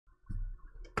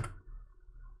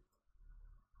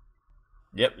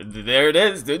Yep, there it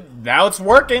is, dude. Now it's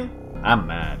working. I'm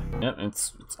mad. Yep,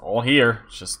 it's all here.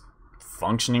 It's just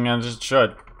functioning as it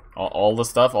should. All the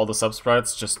stuff, all the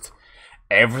subsprites, just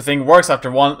everything works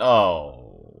after one.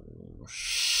 Oh,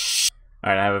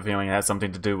 Alright, I have a feeling it has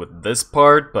something to do with this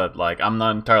part, but like I'm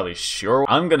not entirely sure.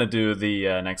 I'm gonna do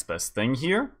the next best thing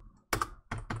here.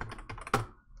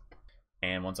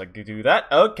 And once I do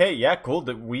that, okay, yeah, cool.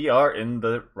 That we are in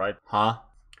the right. Huh?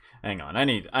 Hang on, I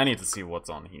need to see what's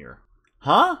on here.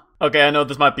 Huh? Okay, I know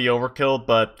this might be overkill,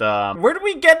 but where did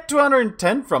we get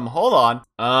 210 from? Hold on.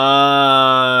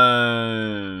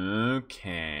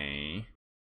 Okay.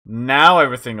 Now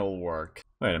everything will work.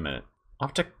 Wait a minute.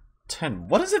 Object 10.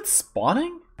 What is it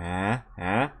spawning?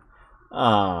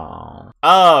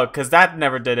 Oh, cause that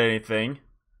never did anything.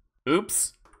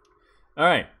 Oops.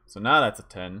 Alright, so now that's a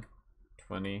 10,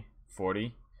 20,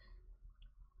 40.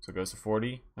 So it goes to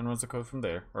 40 and runs the code from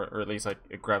there. Or at least like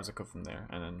it grabs the code from there.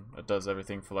 And then it does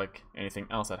everything for like anything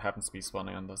else that happens to be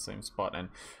spawning on the same spot. And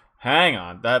hang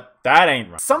on, that ain't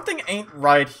right. Something ain't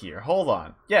right here. Hold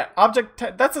on. Yeah, object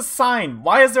 10, that's a sign.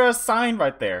 Why is there a sign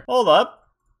right there? Hold up.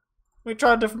 Let me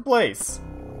try a different place.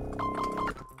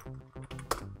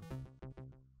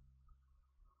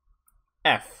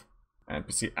 F.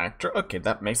 NPC actor. Okay,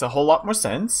 that makes a whole lot more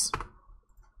sense.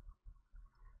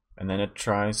 And then it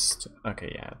tries to,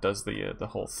 okay, yeah, it does the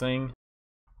whole thing.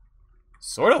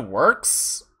 Sort of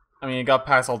works. I mean, it got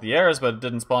past all the errors, but it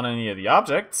didn't spawn any of the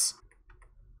objects.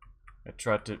 I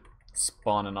tried to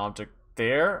spawn an object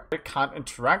there. It can't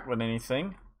interact with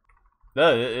anything.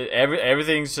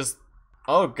 Everything's just,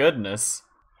 oh goodness.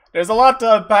 There's a lot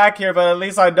to unpack here, but at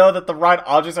least I know that the right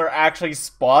objects are actually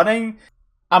spawning.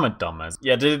 I'm a dumbass.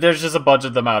 Yeah, there's just a bunch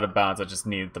of them out of bounds. I just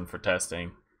needed them for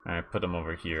testing. Alright, put them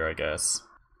over here, I guess.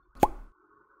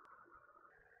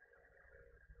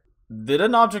 Did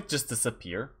an object just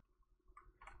disappear?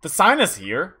 The sign is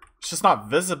here. It's just not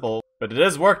visible, but it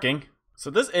is working.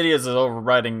 So this idiot is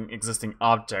overriding existing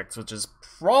objects, which is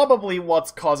probably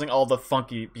what's causing all the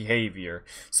funky behavior.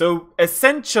 So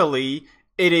essentially,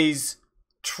 it is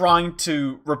trying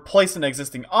to replace an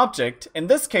existing object. In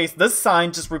this case, this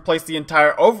sign just replaced the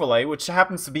entire overlay, which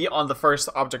happens to be on the first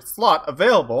object slot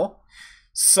available.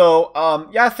 So,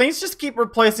 yeah, things just keep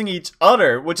replacing each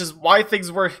other, which is why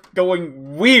things were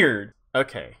going weird.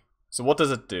 Okay, so what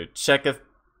does it do? Check if...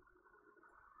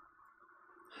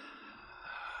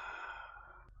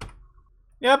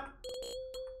 Yep.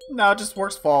 Now it just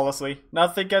works flawlessly.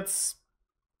 Nothing gets...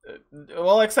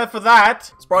 well, except for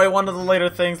that. It's probably one of the later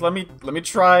things. Let me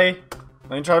try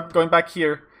going back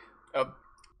here. I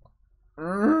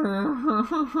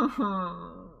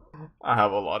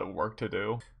have a lot of work to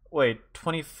do. Wait,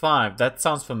 25. That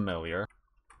sounds familiar.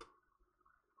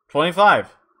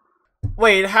 25.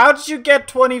 Wait, how did you get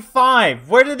 25?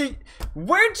 Where'd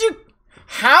you...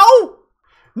 How?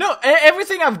 No,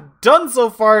 everything I've done so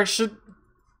far should...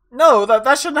 No,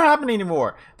 that shouldn't happen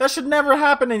anymore. That should never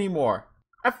happen anymore.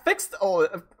 I fixed all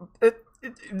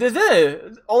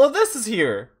all of this is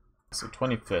here. So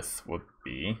 25th would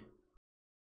be...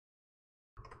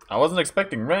 I wasn't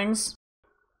expecting rings.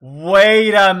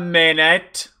 Wait a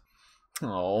minute.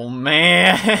 Oh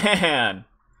man.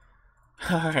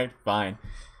 Alright, fine.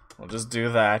 We'll just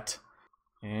do that.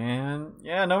 And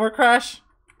yeah, no more crash.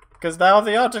 Because now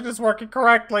the object is working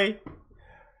correctly.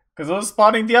 Because it was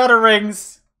spawning the other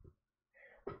rings.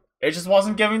 It just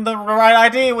wasn't giving the right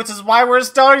ID, which is why we're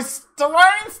starting stuff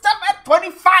at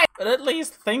 25! But at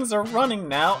least things are running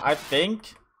now, I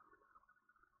think.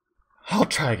 I'll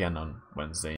try again on Wednesday.